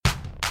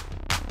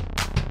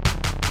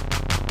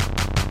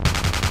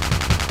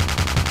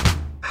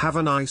Have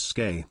a nice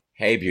gay.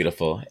 Hey,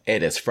 beautiful.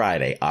 It is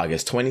Friday,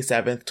 August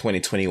 27th,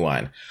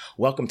 2021.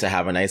 Welcome to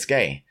Have a Nice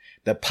Gay,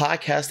 the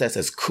podcast that's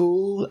as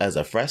cool as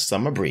a fresh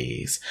summer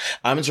breeze.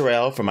 I'm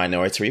Jarrell from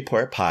Minority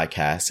Report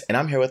podcast, and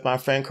I'm here with my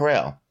friend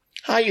Corel.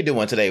 How you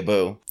doing today,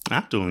 boo?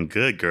 I'm doing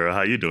good, girl.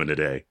 How you doing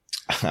today?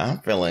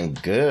 I'm feeling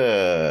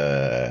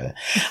good.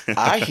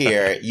 I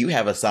hear you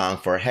have a song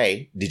for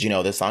Hey, Did You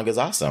Know This Song Is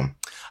Awesome?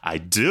 I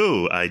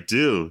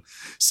do.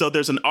 So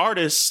there's an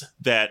artist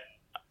that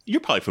you're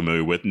probably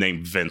familiar with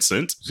named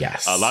Vincent.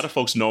 Yes. A lot of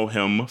folks know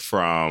him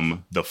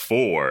from The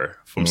Four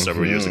from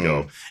several years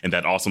ago. And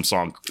that awesome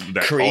song,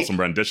 that awesome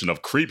rendition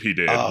of Creep he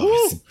did. Oh,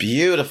 it's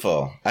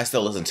beautiful. I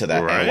still listen to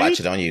that and watch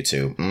it on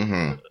YouTube.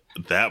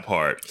 Mm-hmm. That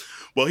part.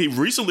 Well, he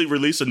recently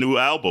released a new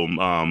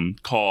album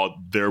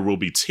called There Will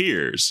Be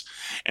Tears.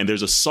 And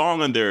there's a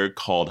song on there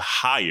called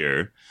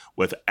Higher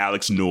with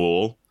Alex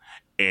Newell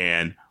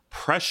and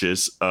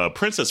Precious,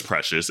 Princess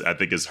Precious, I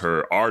think is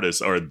her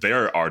artist or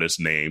their artist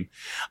name.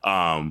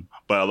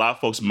 But a lot of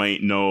folks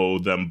might know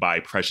them by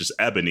Precious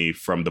Ebony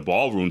from the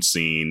ballroom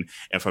scene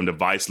and from the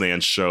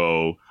Viceland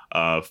show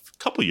a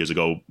couple years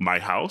ago, My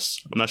House.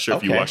 I'm not sure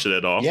if you watched it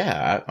at all.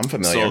 Yeah, I'm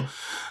familiar.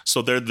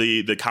 So they're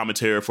the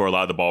commentator for a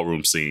lot of the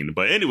ballroom scene.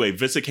 But anyway,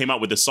 Vincent came out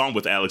with this song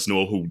with Alex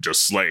Newell, who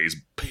just slays,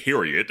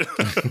 period.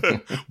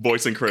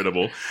 Voice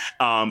incredible.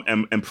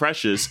 And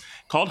Precious,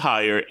 called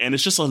Higher. And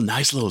it's just a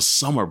nice little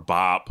summer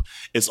bop.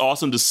 It's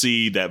awesome to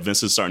see that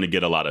Vincent's starting to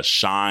get a lot of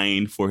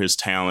shine for his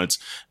talents.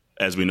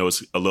 As we know,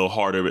 it's a little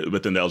harder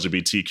within the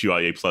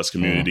LGBTQIA plus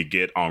community to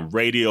get on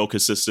radio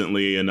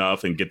consistently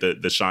enough and get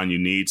the shine you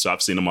need. So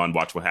I've seen him on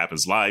Watch What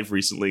Happens Live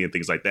recently and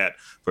things like that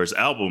for his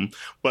album.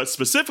 But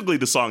specifically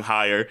the song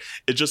Higher,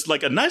 it's just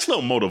like a nice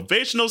little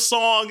motivational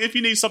song. If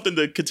you need something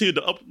to continue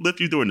to uplift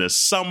you during the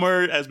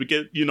summer as we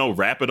get,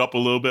 wrap it up a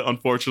little bit,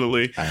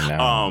 unfortunately. I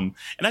know.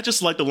 And I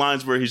just like the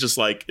lines where he's just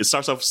like, it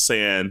starts off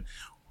saying,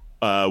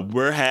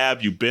 where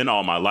have you been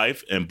all my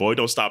life? And boy,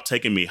 don't stop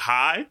taking me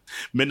high.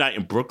 Midnight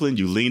in Brooklyn,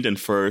 you leaned in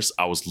first.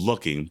 I was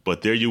looking,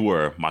 but there you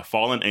were, my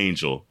fallen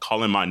angel,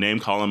 calling my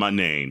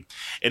name.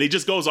 And he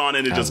just goes on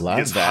and it just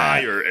gets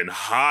higher and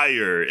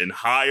higher and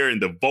higher.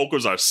 And the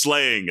vocals are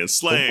slaying and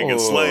slaying and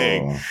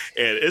slaying. And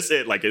it's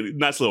like a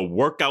nice little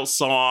workout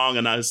song,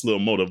 a nice little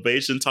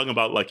motivation, talking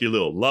about like your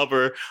little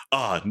lover.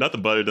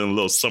 Nothing better than a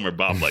little summer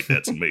bop like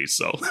that to me.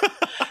 So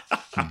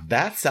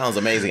that sounds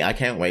amazing. I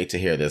can't wait to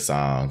hear this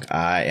song.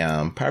 I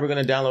am probably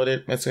going to download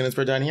it as soon as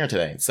we're done here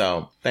today.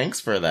 So thanks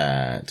for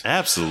that.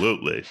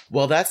 Absolutely.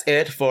 Well, that's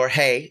it for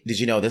Hey, Did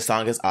You Know This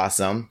Song Is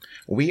Awesome?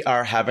 We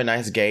are Have a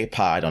Nice Gay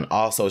Pod on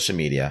all social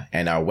media,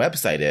 and our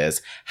website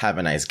is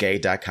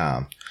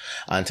haveanicegay.com.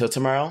 Until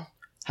tomorrow,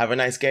 have a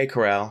nice gay,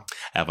 Corel.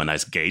 Have a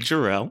nice gay,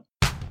 Jarrell.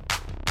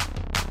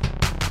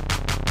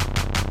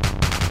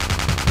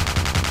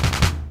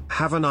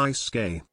 Have a nice gay.